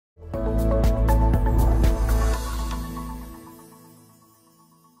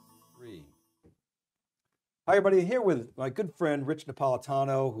Hi everybody, here with my good friend Rich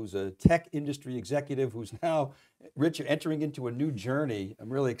Napolitano, who's a tech industry executive who's now, Rich, you're entering into a new journey. I'm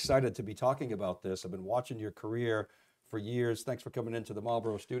really excited to be talking about this. I've been watching your career for years. Thanks for coming into the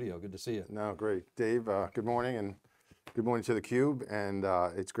Marlboro studio. Good to see you. No, great. Dave, good morning, and good morning to theCUBE, and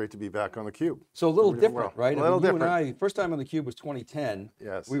it's great to be back on theCUBE. So a little different, right? A little different. You and I, first time on theCUBE was 2010.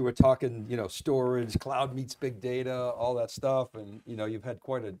 Yes. We were talking, storage, cloud meets big data, all that stuff, and you've had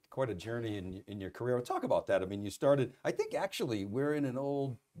quite a journey in your career. We'll talk about that. I mean, you started, I think actually we're in an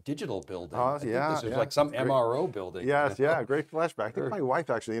old digital building. I think this is like some MRO building. Yes, yeah, great flashback. I think my wife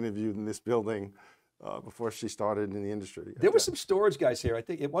actually interviewed in this building before she started in the industry. There were some storage guys here. I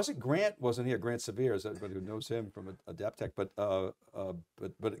think it wasn't wasn't here. Grant Severe is everybody who knows him from Adaptech, but a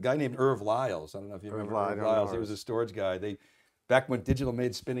guy named Irv Lyles. I don't know if you remember Irv Lyles. He was a storage guy. Back when digital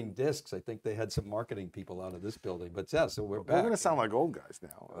made spinning discs, I think they had some marketing people out of this building. But yeah, so we're back. We're going to sound like old guys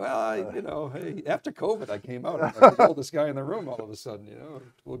now. Well, hey, after COVID, I came out. I'm like the oldest guy in the room all of a sudden.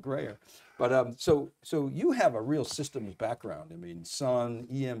 A little grayer. But so you have a real systems background. I mean, Sun,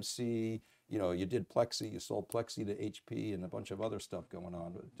 EMC. You did Plexi, you sold Plexi to HP and a bunch of other stuff going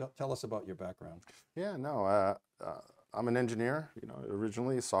on. But tell us about your background. Yeah, no, I'm an engineer,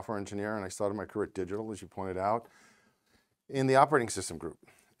 originally a software engineer, and I started my career at Digital, as you pointed out, in the operating system group.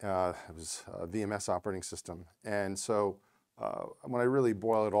 It was a VMS operating system. And so when I really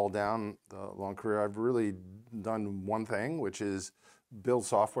boil it all down, the long career, I've really done one thing, which is build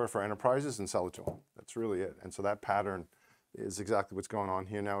software for enterprises and sell it to them. That's really it. And so that pattern is exactly what's going on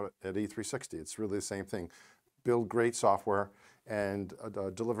here now at E360. It's really the same thing. Build great software and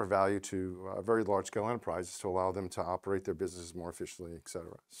deliver value to very large scale enterprises to allow them to operate their businesses more efficiently, et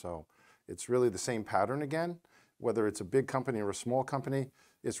cetera. So it's really the same pattern again. Whether it's a big company or a small company,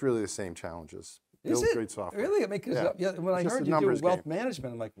 it's really the same challenges. Build great software. Really? I mean, because when I heard you do wealth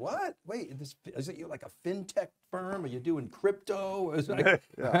management, I'm like, what? Wait, is it like a fintech firm? Are you doing crypto?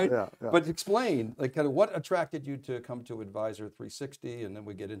 But explain, like, kind of what attracted you to come to Advisor 360, and then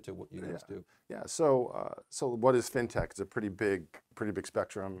we get into what you guys do. Yeah. So what is fintech? It's a pretty big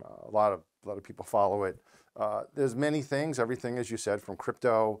spectrum. A lot of people follow it. There's many things. Everything, as you said, from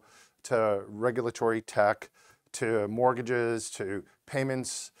crypto to regulatory tech, to mortgages, to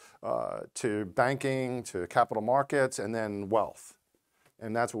payments, to banking, to capital markets, and then wealth.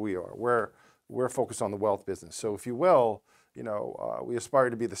 And that's what we are. We're focused on the wealth business. So if you will, we aspire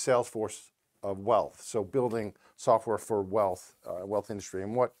to be the Salesforce of wealth. So building software for wealth industry.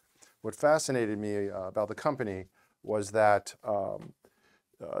 And what fascinated me about the company was that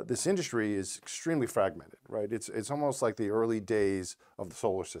this industry is extremely fragmented, right? It's almost like the early days of the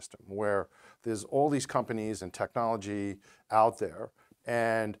solar system, where there's all these companies and technology out there,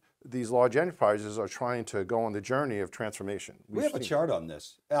 and these large enterprises are trying to go on the journey of transformation. We have a chart on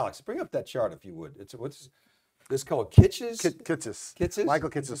this. Alex, bring up that chart if you would. What's this called? Kitches? Kitces. Michael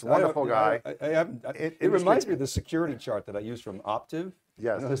Kitces, wonderful guy. It reminds me of the security chart that I use from Optiv.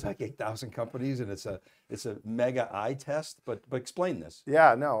 Yes. There's like 8,000 companies, and it's a mega eye test. But explain this.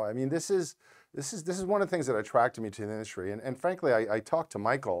 Yeah, no, I mean this is one of the things that attracted me to the industry, and frankly, I talked to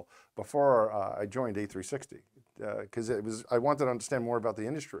Michael before I joined A360 because I wanted to understand more about the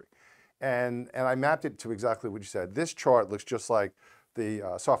industry, and I mapped it to exactly what you said. This chart looks just like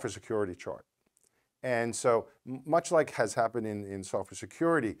the software security chart. And so much like has happened in software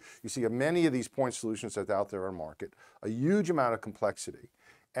security, you see many of these point solutions that's out there in market, a huge amount of complexity.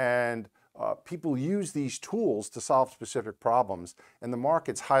 And people use these tools to solve specific problems, and the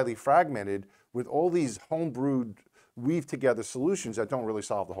market's highly fragmented with all these homebrewed, weave together solutions that don't really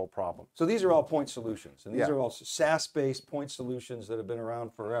solve the whole problem. So these are all point solutions, and these are all SaaS-based point solutions that have been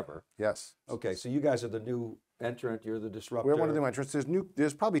around forever. Yes. Okay, so you guys are the new entrant, you're the disruptor. We're one of the new entrants.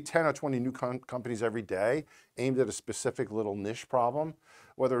 There's probably 10 or 20 new companies every day aimed at a specific little niche problem,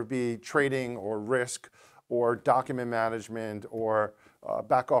 whether it be trading or risk or document management or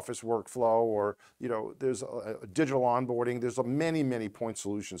back office workflow, or there's a digital onboarding. There's many point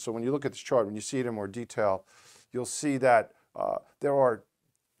solutions. So when you look at this chart, when you see it in more detail, you'll see that there are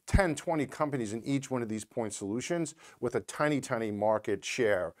 10, 20 companies in each one of these point solutions with a tiny market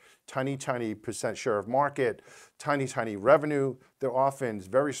share, tiny percent share of market, tiny revenue. They're often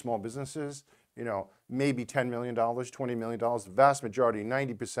very small businesses, maybe $10 million, $20 million. The vast majority,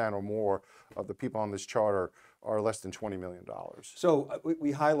 90% or more of the people on this chart are less than $20 million. So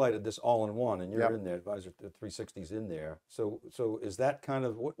we highlighted this all-in-one, and you're in there, Advisor 360's in there. So is that kind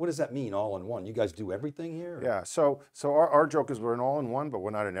of, what does that mean, all-in-one? You guys do everything here? Or? Yeah, so our joke is we're an all-in-one, but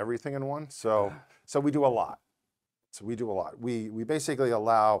we're not in everything in one. So we do a lot. So we do a lot. We basically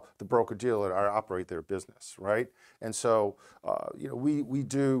allow the broker-dealer to operate their business, right? And so, we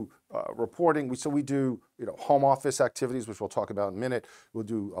do reporting. We do, home office activities, which we'll talk about in a minute. We'll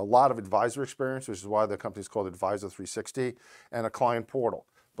do a lot of advisor experience, which is why the company's called Advisor 360, and a client portal.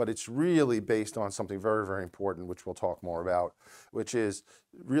 But it's really based on something very, very important, which we'll talk more about, which is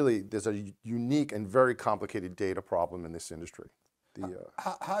really there's a unique and very complicated data problem in this industry.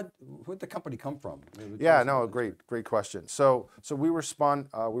 Where'd the company come from? Yeah, no, great question. So we were spun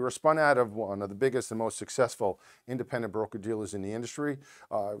out of one of the biggest and most successful independent broker-dealers in the industry.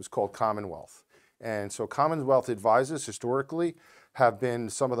 It was called Commonwealth. And so Commonwealth advisors historically have been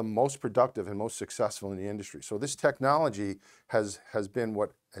some of the most productive and most successful in the industry. So this technology has been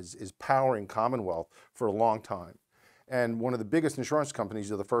what is powering Commonwealth for a long time. And one of the biggest insurance companies,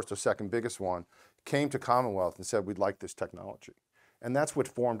 the first or second biggest one, came to Commonwealth and said, we'd like this technology. And that's what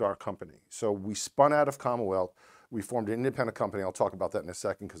formed our company. So we spun out of Commonwealth. We formed an independent company. I'll talk about that in a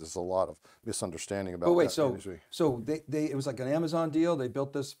second because there's a lot of misunderstanding about that industry. So it was like an Amazon deal. They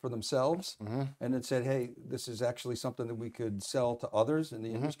built this for themselves and then said, hey, this is actually something that we could sell to others in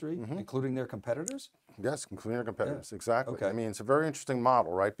the industry, including their competitors? Yes, including their competitors, exactly. Okay. I mean, it's a very interesting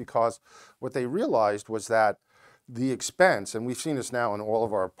model, right? Because what they realized was that the expense, and we've seen this now in all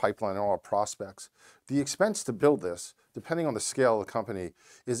of our pipeline and all our prospects, the expense to build this, depending on the scale of the company,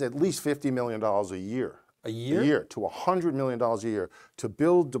 is at least $50 million a year. A year? A year to $100 million a year to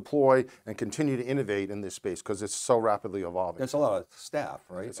build, deploy, and continue to innovate in this space because it's so rapidly evolving. That's a lot of staff,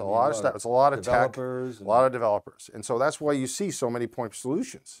 right? It's a lot of staff. It's a lot of developers, tech, a lot of developers. And so that's why you see so many point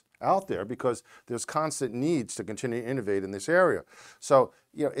solutions out there because there's constant needs to continue to innovate in this area. So,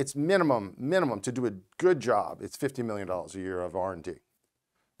 it's minimum to do a good job. It's $50 million a year of R&D.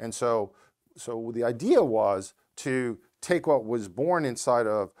 And so the idea was to take what was born inside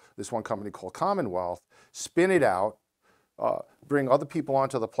of this one company called Commonwealth, spin it out, bring other people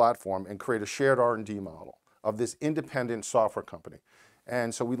onto the platform, and create a shared R&D model of this independent software company.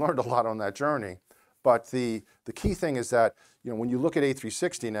 And so we learned a lot on that journey. But the key thing is that when you look at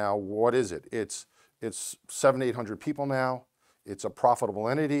A360 now, what is it? It's 700 to 800 people now. It's a profitable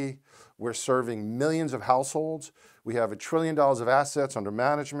entity. We're serving millions of households. We have $1 trillion of assets under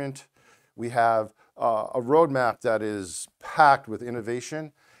management. We have a roadmap that is packed with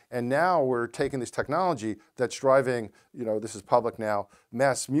innovation. And now we're taking this technology that's driving, this is public now,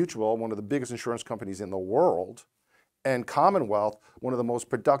 Mass Mutual, one of the biggest insurance companies in the world, and Commonwealth, one of the most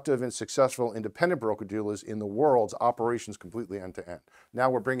productive and successful independent broker-dealers in the world's operations completely end-to-end.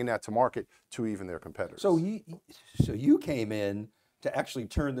 Now we're bringing that to market to even their competitors. So you came in to actually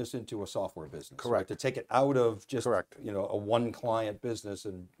turn this into a software business. Correct. Right? To take it out of just Correct. A one client business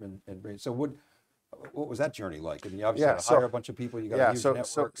and so what was that journey like? I mean, you obviously had to hire a bunch of people. You got a huge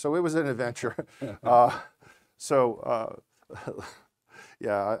network. So it was an adventure.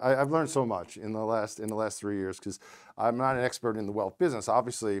 Yeah, I've learned so much in the last 3 years because I'm not an expert in the wealth business.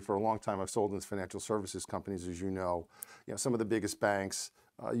 Obviously, for a long time, I've sold into financial services companies, as you know, some of the biggest banks,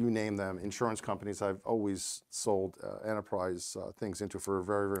 you name them, insurance companies. I've always sold enterprise things into for a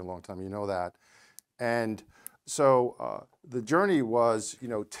very, very long time. You know that, and so the journey was,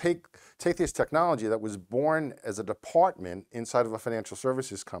 take this technology that was born as a department inside of a financial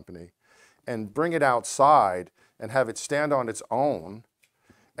services company, and bring it outside and have it stand on its own.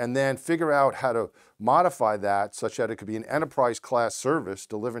 And then figure out how to modify that such that it could be an enterprise class service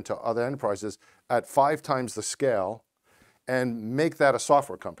delivered to other enterprises at 5 times the scale and make that a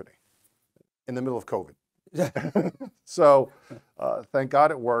software company in the middle of COVID. So thank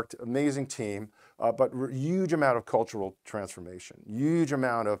God it worked, amazing team, but huge amount of cultural transformation, huge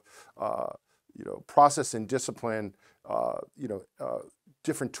amount of process and discipline,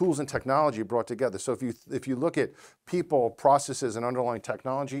 different tools and technology brought together. So if you look at people, processes, and underlying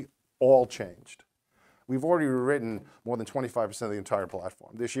technology, all changed. We've already rewritten more than 25% of the entire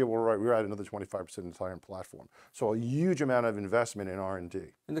platform. This year we're at another 25% of the entire platform. So a huge amount of investment in R&D.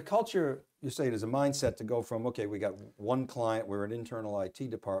 And the culture, you're saying, is a mindset to go from, okay, we got one client, we're an internal IT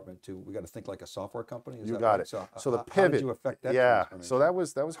department, to we got to think like a software company. Is you that got right? it. So the pivot. How did you affect that? Yeah. So that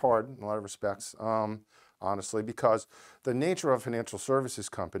was hard in a lot of respects. Honestly, because the nature of a financial services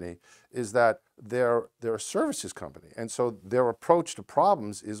company is that they're a services company. And so their approach to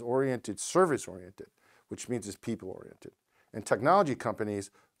problems is service-oriented, which means it's people-oriented. And technology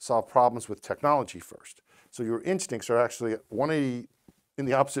companies solve problems with technology first. So your instincts are actually 180 in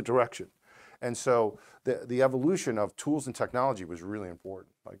the opposite direction. And so the evolution of tools and technology was really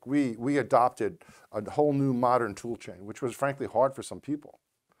important. Like we adopted a whole new modern tool chain, which was frankly hard for some people.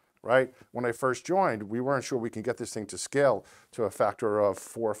 right? When I first joined, we weren't sure we can get this thing to scale to a factor of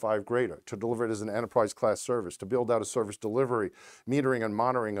 4 or 5 greater, to deliver it as an enterprise class service, to build out a service delivery, metering and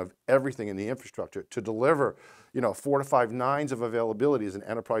monitoring of everything in the infrastructure, to deliver, 4 to 5 nines of availability as an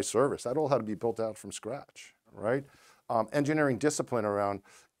enterprise service. That all had to be built out from scratch, right? Engineering discipline around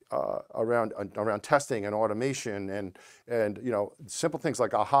testing and automation and simple things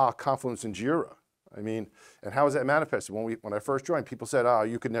like AHA, Confluence, and Jira. I mean, and how is that manifested? When I first joined, people said, "Oh,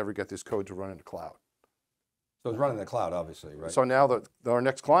 you could never get this code to run in the cloud." So it's running in the cloud, obviously, right? So now our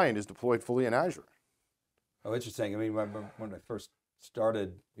next client is deployed fully in Azure. Oh, interesting. I mean, when I first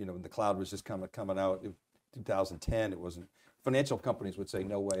started, when the cloud was just coming out in 2010, it wasn't. Financial companies would say,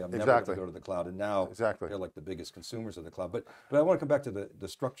 "No way, I'm never going to go to the cloud," and now they're like the biggest consumers of the cloud. But I want to come back to the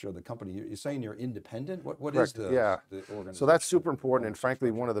structure of the company. You're saying you're independent. What is the organization? So that's super important, and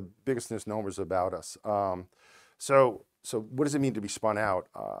frankly, one of the biggest misnomers about us. So what does it mean to be spun out?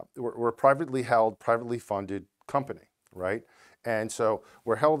 We're a privately held, privately funded company, right? And so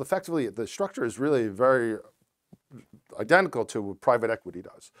we're held effectively. The structure is really very identical to what private equity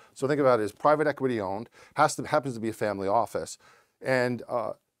does. So think about it as private equity owned, happens to be a family office. And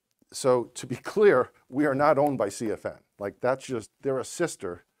so to be clear, we are not owned by CFN. Like they're a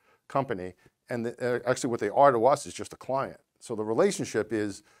sister company. And actually what they are to us is just a client. So the relationship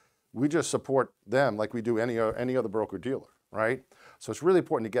is we just support them like we do any other broker dealer, right? So it's really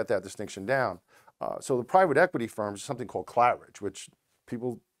important to get that distinction down. So the private equity firms is something called Claridge, which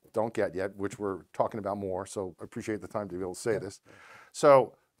people don't get yet, which we're talking about more. So I appreciate the time to be able to say this.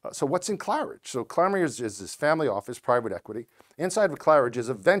 So what's in Claridge? So Claridge is this family office, private equity. Inside of Claridge is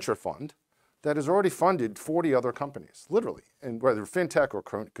a venture fund that has already funded 40 other companies, literally, and whether fintech or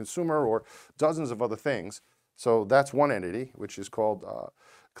consumer or dozens of other things. So that's one entity, which is called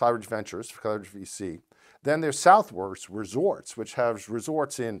Claridge Ventures, Claridge VC. Then there's Southworks Resorts, which has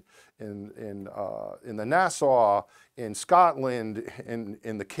resorts in the Nassau, in Scotland,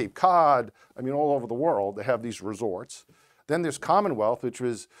 in the Cape Cod. I mean, all over the world, they have these resorts. Then there's Commonwealth, which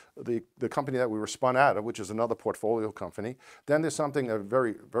was the company that we were spun out of, which is another portfolio company. Then there's a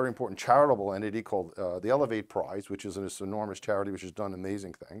very, very important charitable entity called the Elevate Prize, which is this enormous charity which has done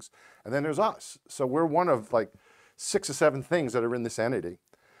amazing things. And then there's us. So we're one of like 6 or 7 things that are in this entity.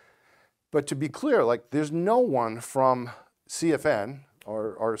 But to be clear, like there's no one from CFN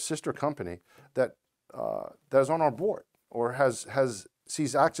or our sister company that is on our board or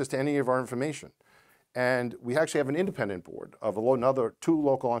sees access to any of our information. And we actually have an independent board of another 2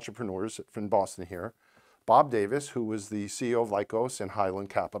 local entrepreneurs from Boston here. Bob Davis, who was the CEO of Lycos and Highland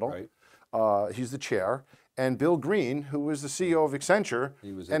Capital. Right. He's the chair. And Bill Green, who was the CEO of Accenture.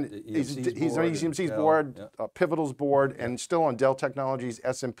 He's on ECMC's board, Pivotal's board, and still on Dell Technologies,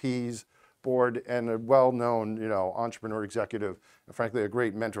 S&P's board, and a well-known entrepreneur executive, and frankly a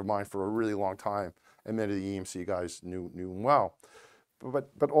great mentor of mine for a really long time, and many of the EMC guys knew him well.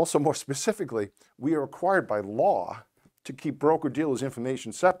 But also more specifically, we are required by law to keep broker-dealers'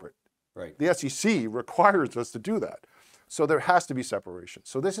 information separate. Right. The SEC requires us to do that. So there has to be separation.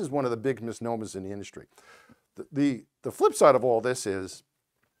 So this is one of the big misnomers in the industry. The flip side of all this is,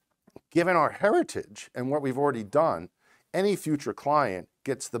 given our heritage and what we've already done, any future client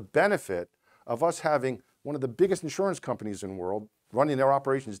gets the benefit of us having one of the biggest insurance companies in the world running their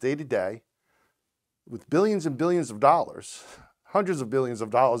operations day to day with billions and billions of dollars, hundreds of billions of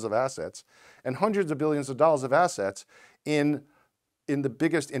dollars of assets, and hundreds of billions of dollars of assets in the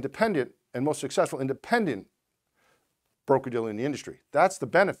biggest independent and most successful independent broker-dealer in the industry. That's the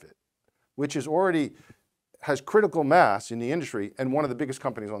benefit, which has critical mass in the industry and one of the biggest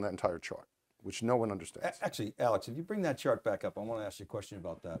companies on that entire chart, which no one understands. Actually, Alex, if you bring that chart back up, I want to ask you a question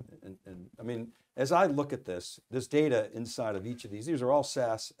about that. And I mean, as I look at this, there's data inside of each of these are all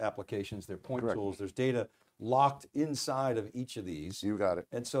SaaS applications, they're point tools, there's data locked inside of each of these. You got it.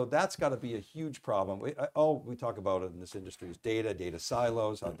 And so that's got to be a huge problem. All we talk about in this industry is data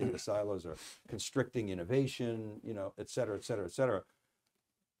silos, how data silos are constricting innovation, et cetera, et cetera, et cetera.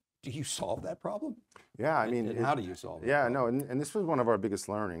 Do you solve that problem? Yeah, I mean, how do you solve it? Yeah, no, and this was one of our biggest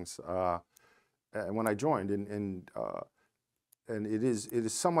learnings when I joined, and it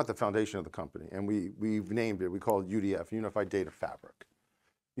is somewhat the foundation of the company, and we've named it. We call it UDF, Unified Data Fabric,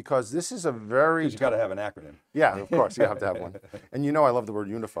 because this is a very. You got to have an acronym. Yeah, of course, you have to have one, and I love the word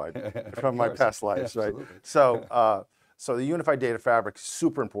unified from my past lives, right? Absolutely. So the Unified Data Fabric is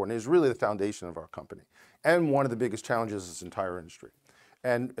super important. It's really the foundation of our company, and one of the biggest challenges of this entire industry.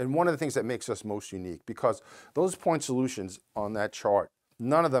 And one of the things that makes us most unique, because those point solutions on that chart,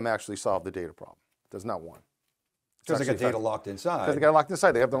 none of them actually solve the data problem. There's not one. Because they got data effective. locked inside. Because they got locked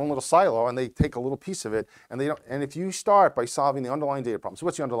inside. They have their own little silo, and they take a little piece of it, and they don't. And if you start by solving the underlying data problem, so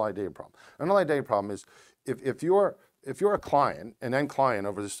what's the underlying data problem? The underlying data problem is if you're a client, an end client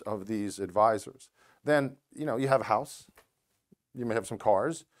of these advisors, then you have a house, you may have some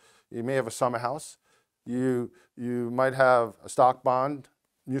cars, you may have a summer house, you might have a stock, bond,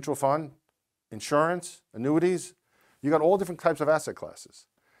 mutual fund, insurance, annuities. You got all different types of asset classes,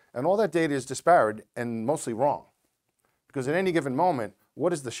 and all that data is disparate and mostly wrong. Because at any given moment,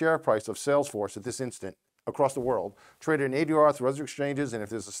 what is the share price of Salesforce at this instant across the world, traded in ADR through other exchanges, and if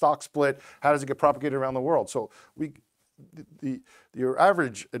there's a stock split, how does it get propagated around the world? So your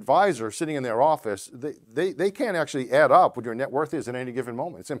average advisor sitting in their office, they can't actually add up what your net worth is at any given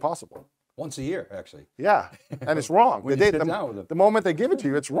moment. It's impossible. Once a year, actually. Yeah, and it's wrong. The moment they give it to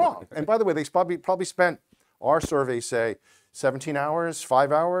you, it's wrong. And by the way, they probably spent, our survey say, 17 hours,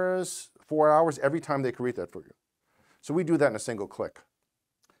 5 hours, 4 hours, every time they create that for you. So we do that in a single click.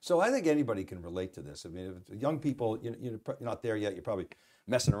 So I think anybody can relate to this. I mean, if young people, you're not there yet. You're probably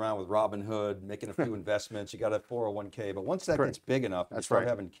messing around with Robinhood, making a few investments. You got a 401k, but once that gets big enough, and you start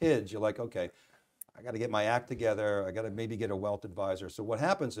having kids, you're like, okay, I got to get my act together. I got to maybe get a wealth advisor. So what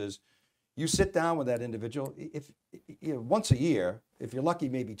happens is, you sit down with that individual. If once a year, if you're lucky,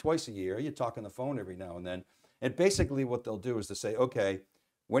 maybe twice a year. You talk on the phone every now and then. And basically, what they'll do is to say, okay.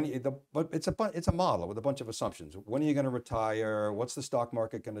 But it's a model with a bunch of assumptions. When are you going to retire? What's the stock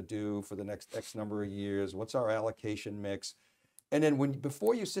market going to do for the next X number of years? What's our allocation mix? And then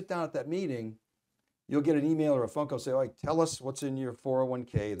before you sit down at that meeting, you'll get an email or a phone call say, "Oh, tell us what's in your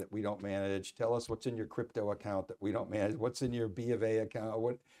 401k that we don't manage. Tell us what's in your crypto account that we don't manage. What's in your B of A account?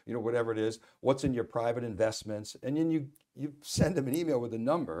 Whatever it is. What's in your private investments?" And then you send them an email with a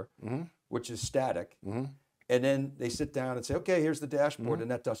number, which is static. And then they sit down and say, okay, here's the dashboard,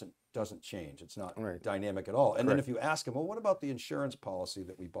 and that doesn't change. It's not dynamic at all. And then if you ask them, well, what about the insurance policy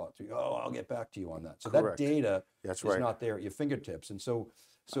that we bought? Oh, I'll get back to you on that. So that data is not there at your fingertips. And so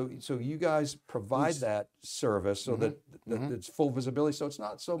you guys provide that service so that it's full visibility. So it's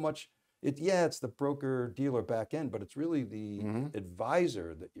not so much, it's the broker dealer back end, but it's really the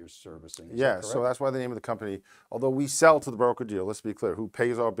advisor that you're servicing. Yeah, so that's why the name of the company, although we sell to the broker dealer, let's be clear, who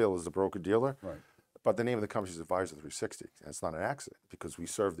pays our bill is the broker dealer. Right. But the name of the company is Advisor 360. That's not an accident because we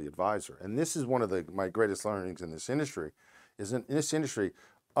serve the advisor. And this is one of my greatest learnings in this industry, is in this industry,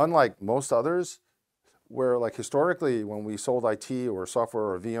 unlike most others, where like historically when we sold IT or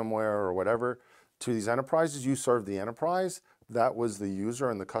software or VMware or whatever to these enterprises, you served the enterprise, that was the user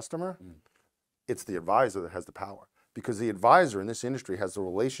and the customer. It's the advisor that has the power because the advisor in this industry has the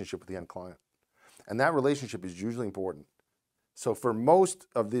relationship with the end client. And that relationship is usually important. So for most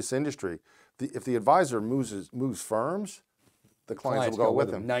of this industry, if the advisor moves firms, the clients will go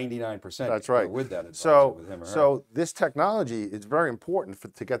with him. 99%. That's right. With that advisor, with him or her. So this technology is very important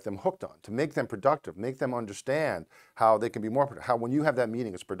to get them hooked on, to make them productive, make them understand how they can be more productive. How when you have that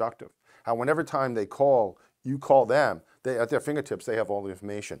meeting, it's productive. How whenever time they call, you call them. At their fingertips, they have all the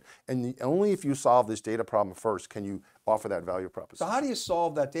information. And only if you solve this data problem first can you offer that value proposition. So how do you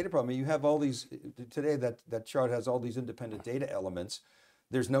solve that data problem? You have all these, today that chart has all these independent data elements.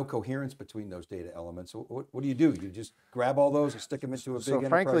 There's no coherence between those data elements. So what do? You just grab all those and stick them into a big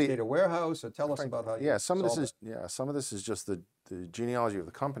enterprise data warehouse? So tell us about how you some of this is just the genealogy of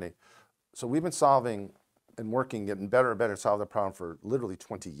the company. So we've been solving and working, getting better and better to solve that problem for literally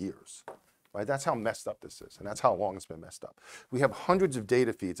 20 years. Right? That's how messed up this is, and that's how long it's been messed up. We have hundreds of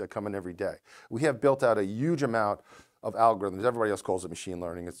data feeds that come in every day. We have built out a huge amount of algorithms. Everybody else calls it machine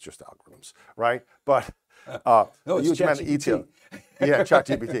learning. It's just algorithms, right? But no, it's huge amount of ETL. Yeah,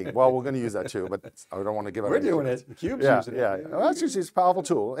 ChatGPT. Well, we're going to use that too, but I don't want to give it. We're doing it. theCUBE's using it. Yeah, well, it's a powerful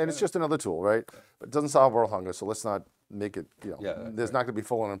tool, and it's just another tool, right? But it doesn't solve world hunger, so let's not make it. There's not going to be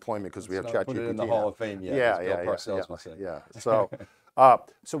full unemployment because we have ChatGPT. Put it in the Hall of Fame yet. Yeah.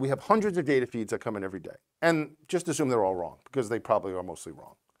 So we have hundreds of data feeds that come in every day, and just assume they're all wrong because they probably are mostly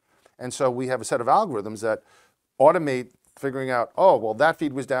wrong. And so we have a set of algorithms that automate figuring out, oh, well, that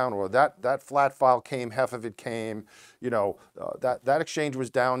feed was down, or that flat file came, half of it came, that exchange was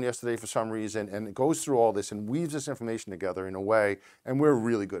down yesterday for some reason, and it goes through all this and weaves this information together in a way, and we're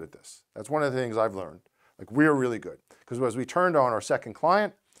really good at this. That's one of the things I've learned. Like, we're really good. Because as we turned on our second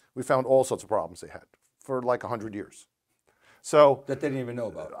client, we found all sorts of problems they had for like 100 years. So that they didn't even know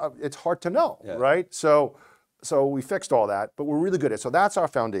about. It's hard to know, right? So we fixed all that, but we're really good at it. So that's our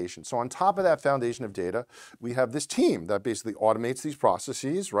foundation. So on top of that foundation of data, we have this team that basically automates these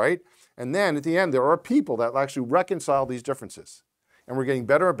processes, right? And then at the end, there are people that actually reconcile these differences And we're getting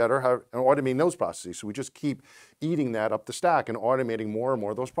better and better at automating those processes. So we just keep eating that up the stack and automating more and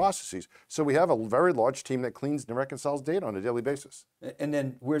more of those processes. So we have a very large team that cleans and reconciles data on a daily basis. And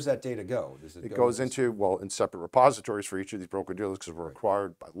then where's that data go? Does It goes into, well, in separate repositories for each of these broker-dealers because we're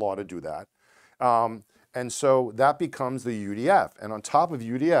required by law to do that. And so that becomes the UDF. And on top of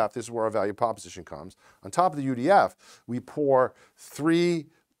UDF, this is where our value proposition comes. On top of the UDF, we pour three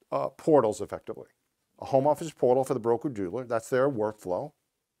portals effectively. A home office portal for the broker-dealer, that's their workflow.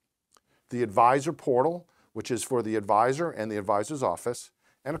 The advisor portal, which is for the advisor and the advisor's office,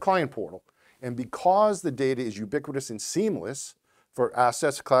 and a client portal. And because the data is ubiquitous and seamless for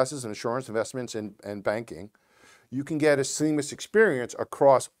assets, classes, insurance, investments, and banking, you can get a seamless experience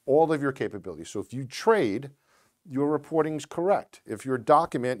across all of your capabilities. So if you trade, your reporting is correct. If you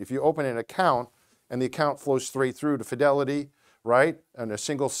open an account and the account flows straight through to Fidelity, right, and a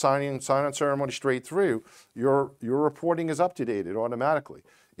single sign-on ceremony straight through, your reporting is up to date automatically.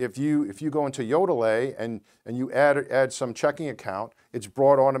 If you go into Yodelay and you add some checking account, it's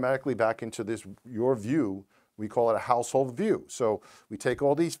brought automatically back into your view. We call it a household view. So we take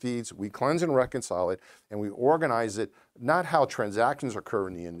all these feeds, we cleanse and reconcile it, and we organize it, not how transactions occur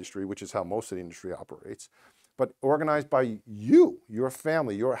in the industry, which is how most of the industry operates, but organized by you, your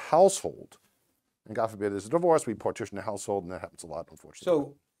family, your household. And God forbid there's a divorce, we partition the household, and that happens a lot,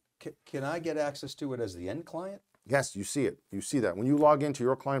 unfortunately. So can I get access to it as the end client? Yes, you see it. You see that. When you log into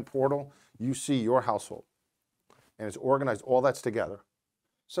your client portal, you see your household. And it's organized, all that's together.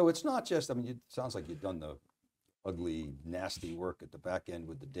 So it's not just, I mean, it sounds like you've done the ugly, nasty work at the back end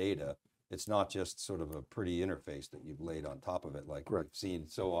with the data. It's not just sort of a pretty interface that you've laid on top of it, like we've seen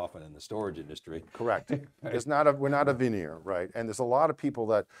so often in the storage industry. Correct. It's we're not a veneer, right? And there's a lot of people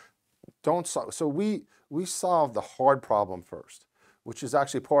that don't solve. So we solve the hard problem first, which is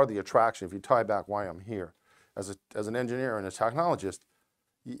actually part of the attraction. If you tie back why I'm here, as an engineer and a technologist,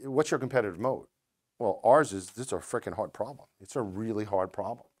 what's your competitive moat? Well, ours is, this is a freaking hard problem. It's a really hard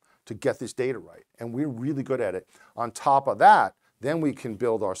problem to get this data right. And we're really good at it. On top of that, then we can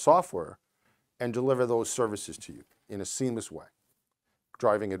build our software and deliver those services to you in a seamless way,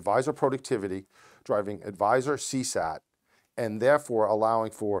 driving advisor productivity, driving advisor CSAT, and therefore allowing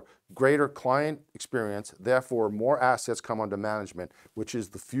for greater client experience, therefore more assets come under management, which is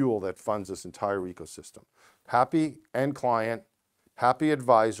the fuel that funds this entire ecosystem. Happy end client, happy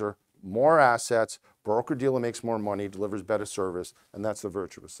advisor, more assets, broker-dealer makes more money, delivers better service, and that's the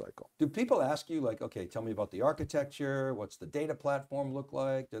virtuous cycle. Do people ask you, like, okay, tell me about the architecture, what's the data platform look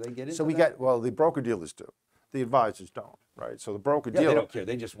like? Do they get into that? Well, the broker-dealers do. The advisors don't, right? So the broker-dealer... Yeah, they don't care,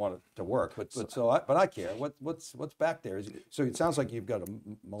 they just want it to work, but I care. What's back there? So it sounds like you've got a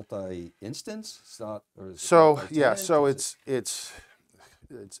multi-instance? It's not, or is it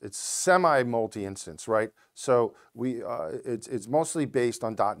it's semi-multi-instance, right? So it's mostly based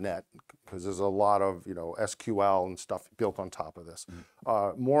on .NET because there's a lot of SQL and stuff built on top of this.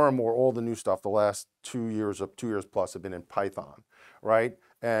 More and more, all the new stuff the last 2 years plus have been in Python, right?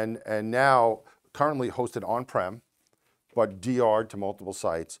 And now currently hosted on-prem, but DR'd to multiple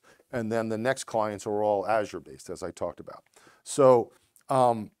sites. And then the next clients are all Azure-based, as I talked about. So,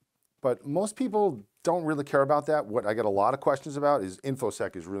 but most people don't really care about that. What I get a lot of questions about is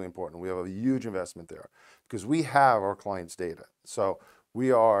InfoSec is really important. We have a huge investment there because we have our clients' data. So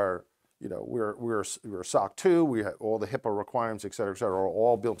we are, we're SOC 2, we have all the HIPAA requirements, et cetera, are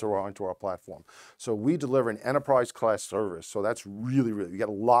all built onto our platform. So we deliver an enterprise class service. So that's really, we get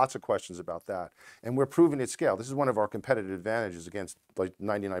lots of questions about that. And we're proving at scale. This is one of our competitive advantages against like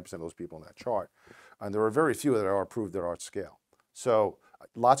 99% of those people in that chart. And there are very few that are approved that are at scale. So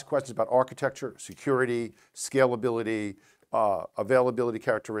lots of questions about architecture, security, scalability, availability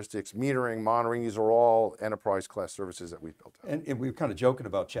characteristics, metering, monitoring. These are all enterprise class services that we've built. And we were kind of joking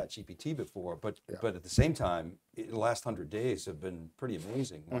about ChatGPT before, but at the same time, the last 100 days have been pretty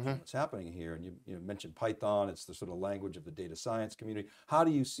amazing watching what's happening here. And you mentioned Python, it's the sort of language of the data science community. How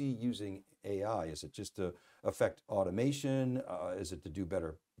do you see using AI? Is it just to affect automation? Is it to do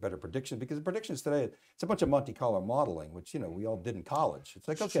better prediction? Because the predictions today, it's a bunch of Monte Carlo modeling, which we all did in college. It's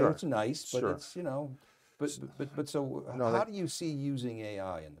like, okay, it's nice, but it's so how do you see using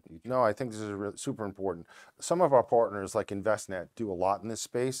AI in the future? No, I think this is really super important. Some of our partners like InvestNet do a lot in this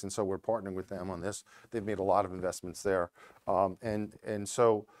space, and so we're partnering with them on this. They've made a lot of investments there, and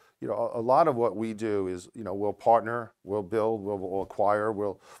so a lot of what we do is we'll partner, we'll build, we'll acquire,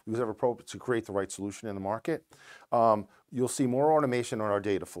 we'll use every approach to create the right solution in the market. You'll see more automation on our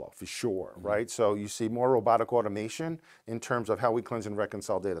data flow for sure, right? So you see more robotic automation in terms of how we cleanse and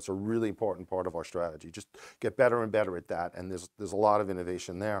reconcile data. It's a really important part of our strategy. Just get better and better at that, and there's a lot of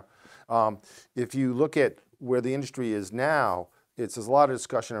innovation there. If you look at where the industry is now, there's a lot of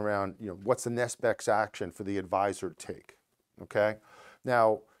discussion around, what's the next best action for the advisor to take, okay?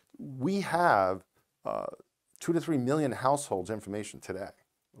 Now, we have 2 to 3 million households information today,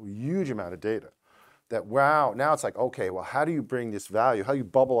 a huge amount of data. That, wow, now it's like, okay, well, how do you bring this value? How do you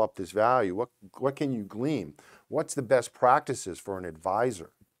bubble up this value? What can you glean? What's the best practices for an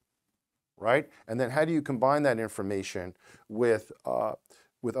advisor, right? And then how do you combine that information with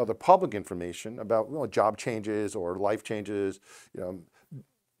other public information about job changes or life changes,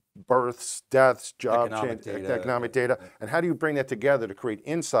 births, deaths, job change, economic data, and how do you bring that together to create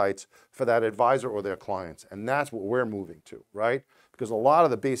insights for that advisor or their clients? And that's what we're moving to, right? Because a lot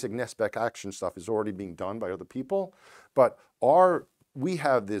of the basic next best action stuff is already being done by other people, but we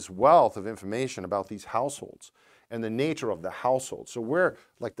have this wealth of information about these households and the nature of the household. So we're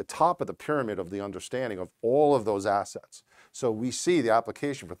like the top of the pyramid of the understanding of all of those assets. So we see the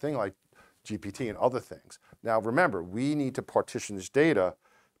application for things like GPT and other things. Now remember, we need to partition this data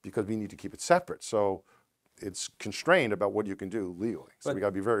because we need to keep it separate. So it's constrained about what you can do legally. So we got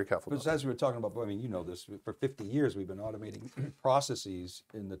to be very careful. But as we were talking about, I mean, you know this, for 50 years we've been automating processes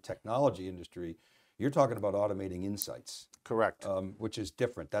in the technology industry. You're talking about automating insights. Correct. Which is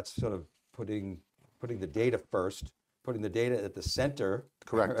different. That's sort of putting the data first, putting the data at the center.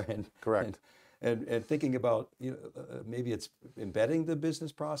 Correct. Correct. And thinking about, maybe it's embedding the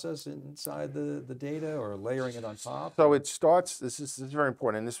business process inside the data or layering it on top. So it starts, this is very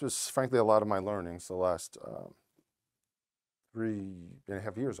important, and this was frankly a lot of my learnings the last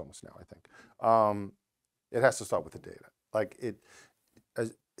 3.5 years almost now, I think. It has to start with the data. Like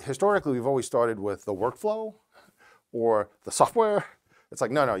historically, we've always started with the workflow or the software. It's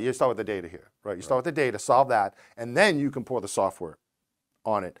like, no, you start with the data here, right? You start with the data, solve that, and then you can pour the software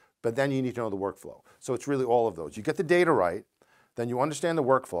on it. But then you need to know the workflow. So it's really all of those. You get the data right, then you understand the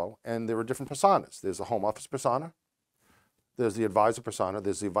workflow, and there are different personas. There's the home office persona, there's the advisor persona,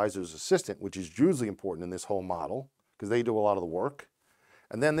 there's the advisor's assistant, which is hugely important in this whole model, because they do a lot of the work.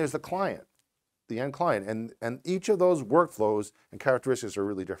 And then there's the client, the end client, and each of those workflows and characteristics are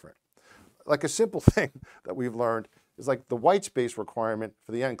really different. Like a simple thing that we've learned is like the white space requirement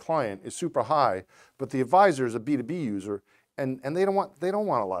for the end client is super high, but the advisor is a B2B user, and they don't want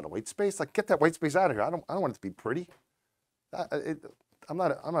a lot of white space. Like, get that white space out of here. I don't want it to be pretty. I'm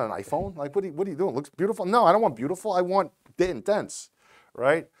not an iPhone. Like, what are you doing? It looks beautiful? No, I don't want beautiful. I want dense,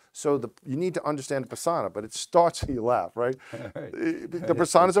 right? So you need to understand the persona, but it starts when you laugh, right? Right. The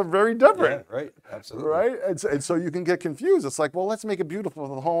personas are very different. Yeah, right, absolutely. Right, and so you can get confused. It's like, well, let's make it beautiful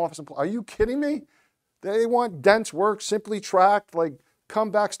for the home office employee. Are you kidding me? They want dense work, simply tracked, like come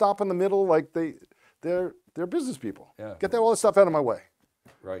back, stop in the middle, like they're business people. Yeah. Get all this stuff out of my way.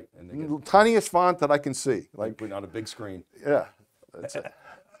 Right. And they get tiniest font that I can see. Like on a big screen. Yeah. That's it.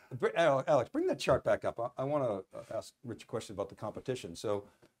 Alex, bring that chart back up. I want to ask Rich a question about the competition.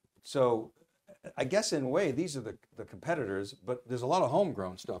 So I guess in a way, these are the competitors, but there's a lot of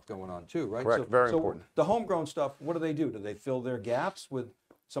homegrown stuff going on too, right? Correct, very important. The homegrown stuff, what do? Do they fill their gaps with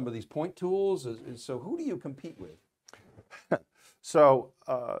some of these point tools? So who do you compete with? So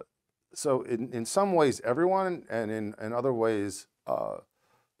in some ways, everyone, and in other ways,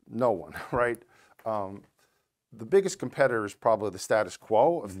 no one, right? The biggest competitor is probably the status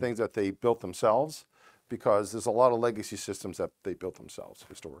quo of things that they built themselves, because there's a lot of legacy systems that they built themselves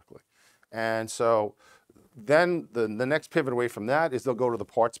historically. And so then the next pivot away from that is they'll go to the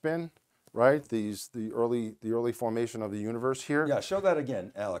parts bin, right? The early formation of the universe here. Yeah, show that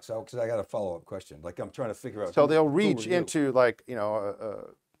again, Alex, because I got a follow-up question. Like, I'm trying to figure out. So they'll reach into, like,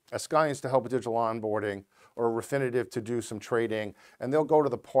 a Skyence to help with digital onboarding, or a Refinitiv to do some trading, and they'll go to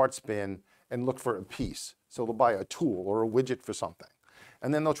the parts bin and look for a piece. So they'll buy a tool or a widget for something,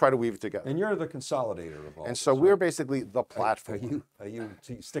 and then they'll try to weave it together. And you're the consolidator of all. And so we're basically the platform. Are you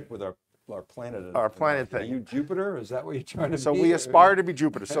so you stick with our planet? Our planet thing. Are you Jupiter? Is that what you're trying to be? So we aspire to be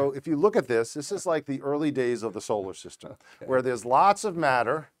Jupiter. So if you look at this is like the early days of the solar system, where there's lots of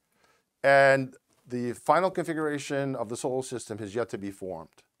matter, and the final configuration of the solar system has yet to be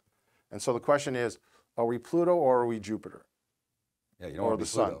formed. And so the question is, are we Pluto or are we Jupiter? Yeah, you don't want to be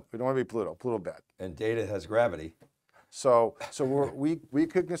Sun. Pluto. We don't want to be Pluto. Pluto bad. And data has gravity. So we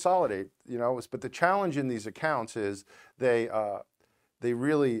could consolidate, but the challenge in these accounts is they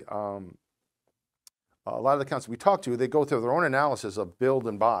really, a lot of the accounts we talk to, they go through their own analysis of build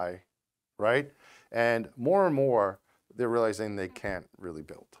and buy, right? And more, they're realizing they can't really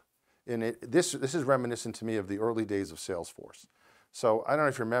build. And this is reminiscent to me of the early days of Salesforce. So I don't know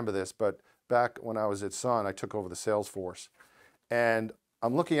if you remember this, but back when I was at Sun, I took over the Salesforce, and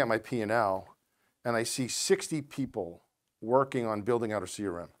I'm looking at my P&L, and I see 60 people working on building out a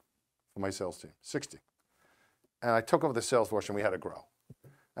CRM for my sales team, 60. and I took over the sales force and we had to grow.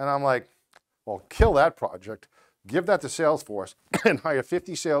 And I'm like, well, kill that project, give that to Salesforce and hire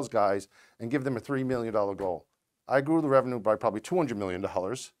 50 sales guys and give them a $3 million goal. I grew the revenue by probably $200 million,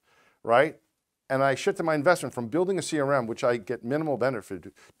 right? And I shifted my investment from building a CRM, which I get minimal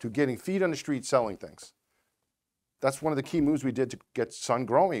benefit, to getting feet on the street selling things. That's one of the key moves we did to get Sun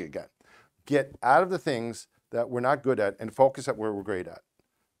growing again. Get out of the things that we're not good at and focus at where we're great at.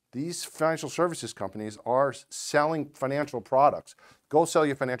 These financial services companies are selling financial products. Go sell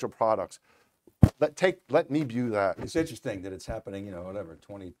your financial products. Let me view that. It's interesting that it's happening, you know, whatever,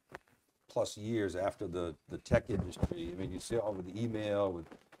 20 plus years after the tech industry. I mean, you see all with the email,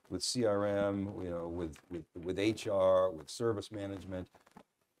 with CRM, you know, with HR, with service management.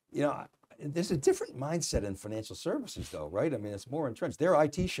 You know, there's a different mindset in financial services though, right? I mean, it's more entrenched. They're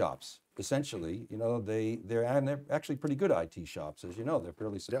IT shops, essentially. You know, they're actually pretty good IT shops, as you know. They're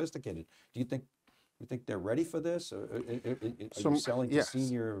fairly sophisticated. Do you think they're ready for this? Are you selling to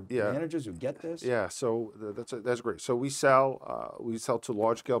senior managers who get this? Yeah, so that's great. So we sell to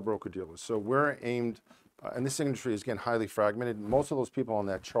large scale broker dealers. So we're aimed, and this industry is again highly fragmented. Most of those people on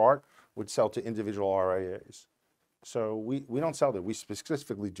that chart would sell to individual RIAs. So we don't sell that. We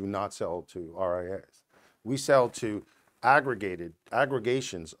specifically do not sell to RIAs. We sell to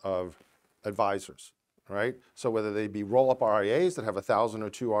aggregations of advisors, right? So whether they be roll-up RIAs that have 1,000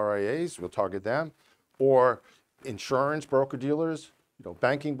 or 2 RIAs, we'll target them, or insurance broker dealers, you know,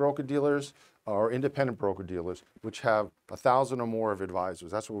 banking broker dealers, or independent broker dealers, which have 1,000 or more of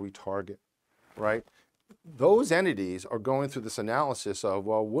advisors. That's what we target, right? Those entities are going through this analysis of,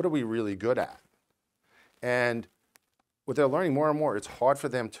 well, what are we really good at? And what they're learning more and more, it's hard for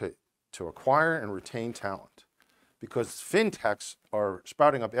them to acquire and retain talent because fintechs are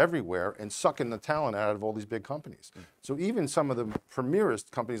sprouting up everywhere and sucking the talent out of all these big companies. So even some of the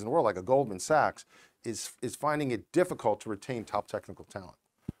premierest companies in the world, like a Goldman Sachs, is finding it difficult to retain top technical talent.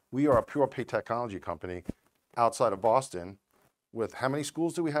 We are a pure play technology company outside of Boston with how many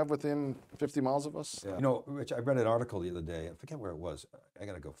schools do we have within 50 miles of us? Yeah. You know, Rich, I read an article the other day, I forget where it was, I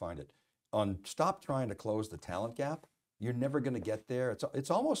gotta go find it, on stop trying to close the talent gap. You're never going to get there.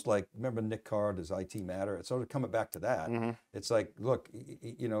 It's almost like, remember Nick Card, his IT Matter? It's sort of coming back to that. It's like, look,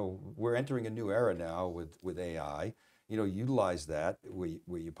 you know, we're entering a new era now with AI. You know, utilize that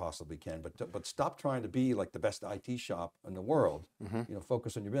where you possibly can, but stop trying to be like the best IT shop in the world. You know,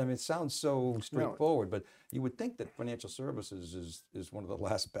 focus on your, I mean, it sounds so straightforward, but you would think that financial services is one of the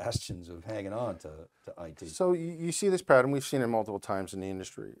last bastions of hanging on to IT. So you see this pattern, we've seen it multiple times in the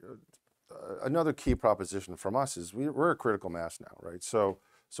industry. Another key proposition from us is we're a critical mass now, right? So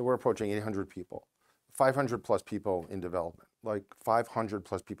we're approaching 800 people, 500 plus people in development, like 500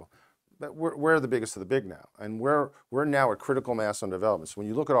 plus people. But we're the biggest of the big now, and we're now a critical mass on development. So when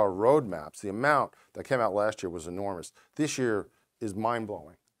you look at our roadmaps, the amount that came out last year was enormous. This year is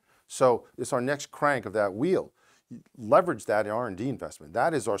mind-blowing. So it's our next crank of that wheel. Leverage that in R&D investment.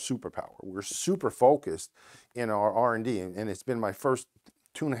 That is our superpower. We're super focused in our R&D, and it's been my first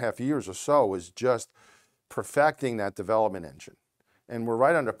 2.5 years or so is just perfecting that development engine. And we're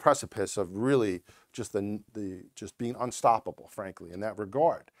right on the precipice of really just just being unstoppable, frankly, in that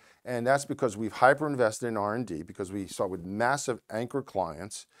regard. And that's because we've hyper-invested in R&D because we start with massive anchor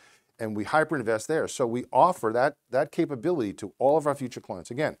clients and we hyper-invest there. So we offer that capability to all of our future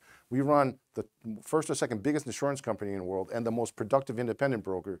clients. Again, we run the first or second biggest insurance company in the world and the most productive independent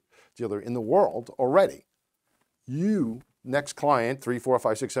broker dealer in the world already. You, next client, 3, 4,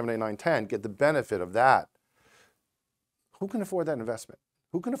 5, 6, 7, 8, 9, 10, get the benefit of that. Who can afford that investment?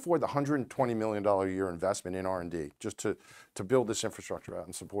 Who can afford the $120 million a year investment in R&D just to build this infrastructure out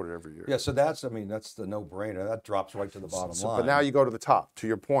and support it every year? Yeah, so that's, I mean, that's the no-brainer. That drops right to the bottom line. But now you go to the top, to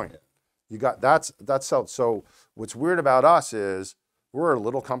your point. You got, that's so what's weird about us is we're a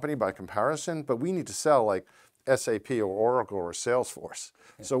little company by comparison, but we need to sell like SAP or Oracle or Salesforce.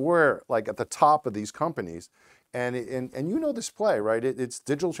 So we're like at the top of these companies. And you know this play, right? It's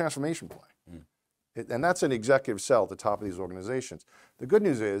digital transformation play. And that's an executive sell at the top of these organizations. The good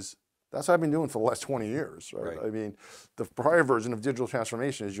news is, that's what I've been doing for the last 20 years, right? I mean, the prior version of digital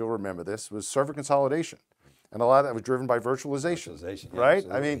transformation, as you'll remember this, was server consolidation. And a lot of that was driven by virtualization, right?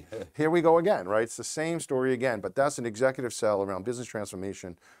 I mean, here we go again, right? It's the same story again, but that's an executive sell around business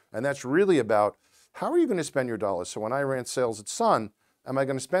transformation. And that's really about, how are you going to spend your dollars? So when I ran sales at Sun, am I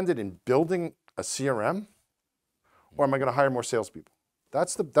going to spend it in building a CRM? Or am I going to hire more salespeople?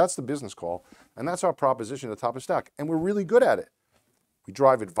 That's the business call, and that's our proposition at the top of the stack, and we're really good at it. We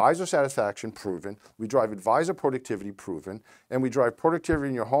drive advisor satisfaction, proven. We drive advisor productivity, proven, and we drive productivity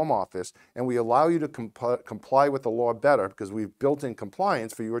in your home office, and we allow you to comply with the law better because we've built in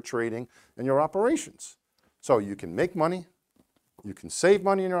compliance for your trading and your operations. So you can make money, you can save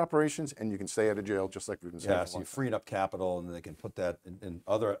money in your operations, and you can stay out of jail just like we've been saying. Yeah, so you're freeing up capital and they can put that in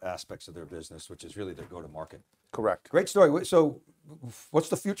other aspects of their business, which is really their go-to-market. Correct. Great story. So what's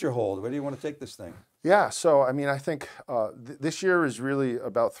the future hold? Where do you want to take this thing? Yeah, so I mean, I think this year is really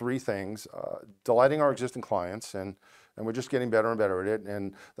about three things. Delighting our existing clients, and we're just getting better and better at it.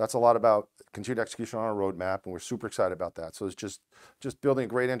 And that's a lot about continued execution on our roadmap, and we're super excited about that. So it's just building a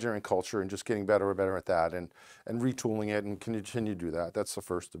great engineering culture and just getting better and better at that, and retooling it and continue to do that. That's the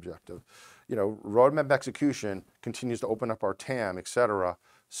first objective. You know, roadmap execution continues to open up our TAM, et cetera.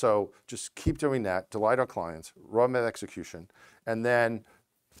 So just keep doing that, delight our clients, roadmap execution, and then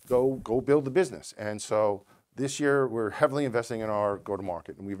go build the business. And so this year we're heavily investing in our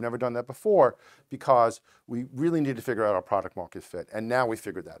go-to-market, and we've never done that before because we really need to figure out our product market fit. And now we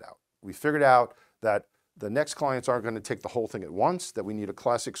figured that out. We figured out that the next clients aren't going to take the whole thing at once, that we need a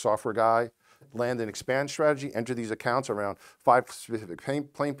classic software guy, land and expand strategy, enter these accounts around 5 specific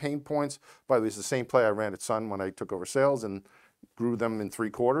pain points. By the way, it's the same play I ran at Sun when I took over sales and grew them in 3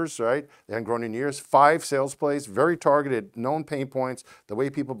 quarters, right? They hadn't grown in years. 5 sales plays, very targeted, known pain points, the way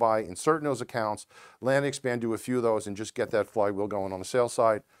people buy, insert in those accounts, land and expand, do a few of those, and just get that flywheel going on the sales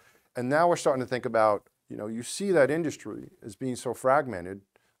side. And now we're starting to think about, you know, you see that industry as being so fragmented.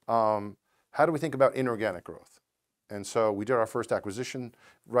 How do we think about inorganic growth? And so we did our first acquisition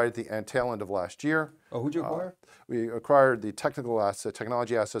right at the tail end of last year. Oh, who'd you acquire? We acquired the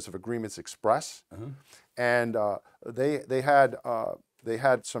technology assets of Agreements Express, and they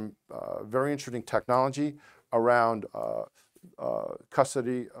had some very interesting technology around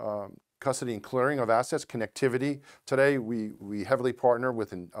custody and clearing of assets, connectivity. Today we heavily partner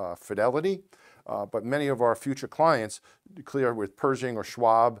with Fidelity, but many of our future clients clear with Pershing or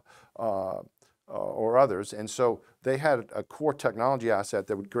Schwab or others, and so they had a core technology asset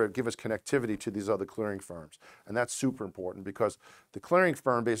that would give us connectivity to these other clearing firms. And that's super important because the clearing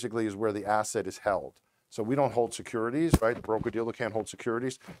firm basically is where the asset is held. So we don't hold securities, right? The broker-dealer can't hold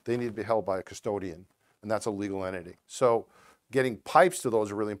securities. They need to be held by a custodian, and that's a legal entity. So getting pipes to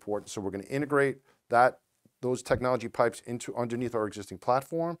those are really important. So we're going to integrate those technology pipes underneath our existing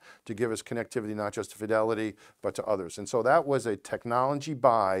platform to give us connectivity not just to Fidelity, but to others. And so that was a technology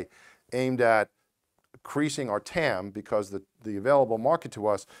buy aimed at increasing our TAM because the available market to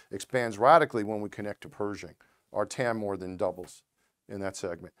us expands radically when we connect to Pershing. Our TAM more than doubles in that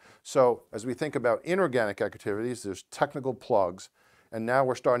segment. So as we think about inorganic activities, there's technical plugs, and now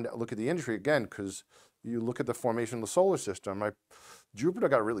we're starting to look at the industry again because you look at the formation of the solar system, Jupiter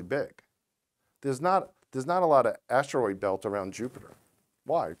got really big. There's not a lot of asteroid belt around Jupiter.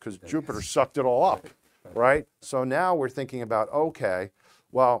 Why? Because Jupiter sucked it all up, right? So now we're thinking about, okay,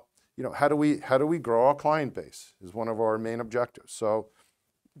 well, you know, how do we grow our client base is one of our main objectives. So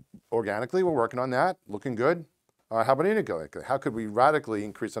organically, we're working on that, looking good. How about inorganically? How could we radically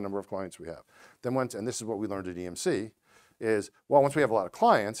increase the number of clients we have? Then and this is what we learned at EMC, is, well, once we have a lot of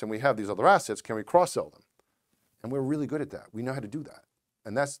clients and we have these other assets, can we cross-sell them? And we're really good at that. We know how to do that.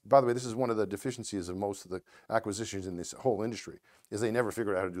 And that's, by the way, this is one of the deficiencies of most of the acquisitions in this whole industry, is they never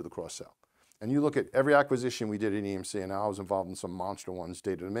figured out how to do the cross-sell. And you look at every acquisition we did at EMC, and I was involved in some monster ones,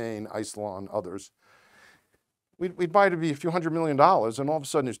 Data Domain, Isilon, others. We'd buy it to be a few $100 million, and all of a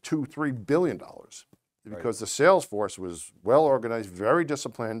sudden it's $2-3 billion. Because the sales force was well organized, very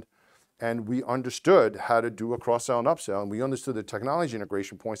disciplined, and we understood how to do a cross-sell and upsell, and we understood the technology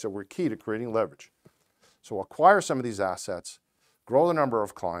integration points that were key to creating leverage. So acquire some of these assets, grow the number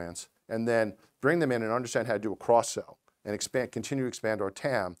of clients, and then bring them in and understand how to do a cross-sell and continue to expand our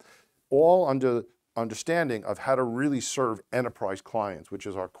TAM, all under understanding of how to really serve enterprise clients, which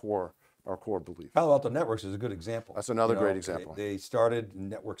is our core belief. Palo Alto Networks is a good example. That's another great example. They started in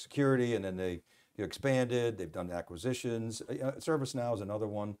network security, and then they expanded. They've done acquisitions. ServiceNow is another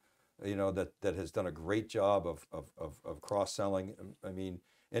one, that has done a great job of cross-selling. I mean,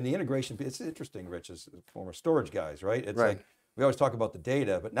 and the integration, it's interesting, Rich, as former storage guys, right? It's like, we always talk about the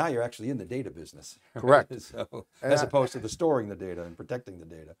data, but now you're actually in the data business. Right? Correct. So, as opposed to the storing the data and protecting the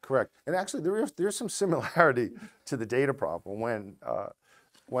data. Correct. And actually, there's some similarity to the data problem.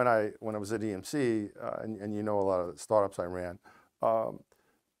 When I was at EMC, and you know a lot of the startups I ran,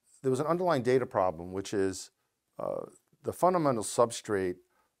 there was an underlying data problem, which is the fundamental substrate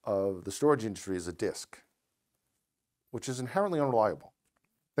of the storage industry is a disk, which is inherently unreliable.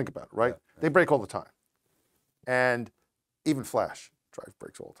 Think about it, right? Yeah. They break all the time. And even flash drive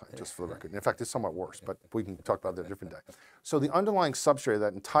breaks all the time, just for the record. In fact, it's somewhat worse, but we can talk about that a different day. So the underlying substrate of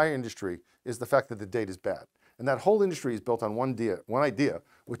that entire industry is the fact that the data is bad. And that whole industry is built on one idea,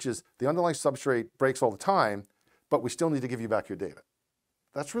 which is the underlying substrate breaks all the time, but we still need to give you back your data.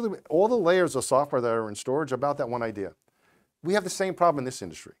 That's really all the layers of software that are in storage about that one idea. We have the same problem in this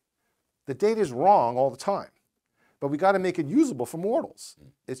industry. The data is wrong all the time, but we got to make it usable for mortals.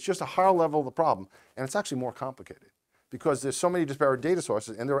 It's just a higher level of the problem, and it's actually more complicated because there's so many disparate data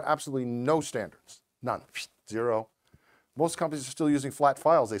sources, and there are absolutely no standards, none, zero. Most companies are still using flat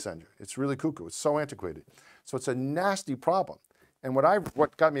files they send you. It's really cuckoo. It's so antiquated. So it's a nasty problem. And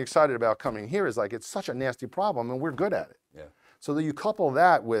what got me excited about coming here is like it's such a nasty problem, and we're good at it. Yeah. So that you couple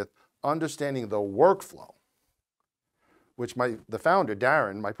that with understanding the workflow, which the founder,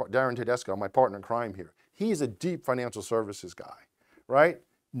 Darren Tedesco, my partner in crime here, he's a deep financial services guy, right?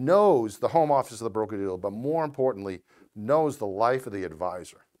 Knows the home office of the broker-dealer, but more importantly, knows the life of the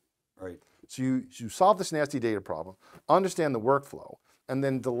advisor. Right. So you solve this nasty data problem, understand the workflow, and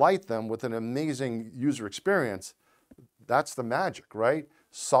then delight them with an amazing user experience. That's the magic, right?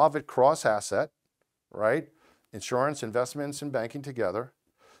 Solve it cross-asset, right? Insurance, investments, and banking together.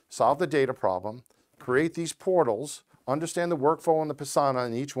 Solve the data problem. Create these portals. Understand the workflow and the persona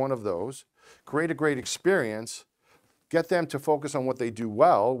in each one of those. Create a great experience. Get them to focus on what they do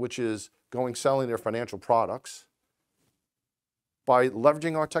well, which is selling their financial products by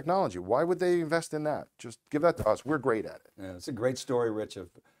leveraging our technology. Why would they invest in that? Just give that to us. We're great at it. Yeah, it's a great story, Rich, of,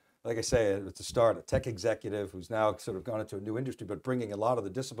 like I say, at the start, a tech executive who's now sort of gone into a new industry, but bringing a lot of the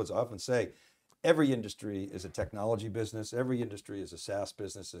disciplines. I often say, every industry is a technology business. Every industry is a SaaS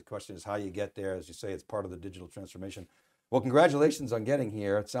business. The question is how you get there. As you say, it's part of the digital transformation. Well, congratulations on getting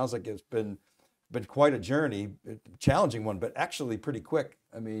here. It sounds like it's been quite a journey, a challenging one, but actually pretty quick.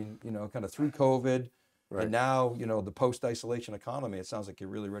 I mean, kind of through COVID, right. And now, the post-isolation economy, it sounds like you're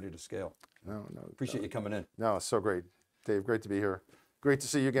really ready to scale. No. Appreciate you coming in. No, it's so great. Dave, great to be here. Great to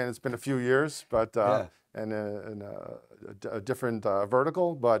see you again. It's been a few years, but and a different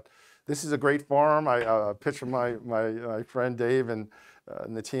vertical, but this is a great forum. I pitch from my friend Dave and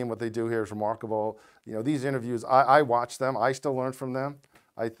the team. What they do here is remarkable. These interviews, I watch them. I still learn from them.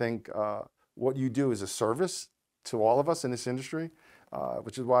 I think what you do is a service to all of us in this industry,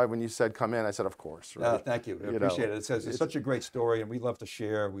 which is why when you said come in, I said, of course. Right? Thank you. I appreciate it. It's such a great story, and we love to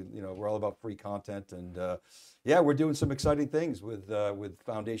share. We're all about free content, and we're doing some exciting things with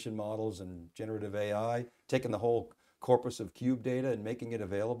foundation models and generative AI, taking the whole corpus of CUBE data and making it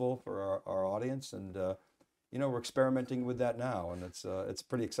available for our audience, and we're experimenting with that now, and it's a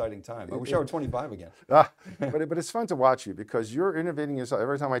pretty exciting time. I wish I were 25 again. But it's fun to watch you because you're innovating yourself.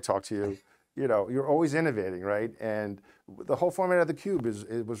 Every time I talk to you, you're always innovating, right? And the whole format of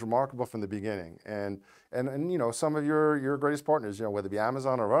theCUBE was remarkable from the beginning. And some of your greatest partners, whether it be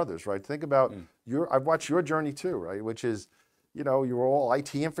Amazon or others, right? Think about I've watched your journey too, right? Which is, you were all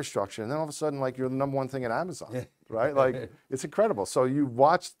IT infrastructure, and then all of a sudden, like, you're the #1 thing at Amazon, right? Like, it's incredible. So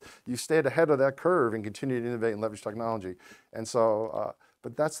you stayed ahead of that curve and continued to innovate and leverage technology. And so,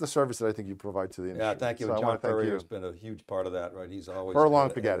 but that's the service that I think you provide to the industry. Yeah, thank you. So and John Furrier has been a huge part of that, right? He's always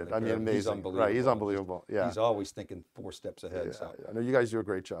Furlong, forget it. I mean, amazing. He's unbelievable. Right, he's unbelievable. Yeah, he's always thinking 4 steps ahead. Yeah, so. I know you guys do a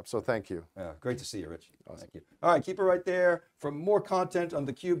great job. So thank you. Yeah, great to see you, Rich. Awesome. Thank you. All right, keep it right there. For more content on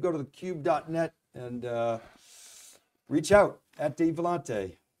theCUBE, go to thecube.net and reach out at Dave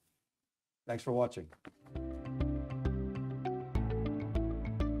Vellante. Thanks for watching.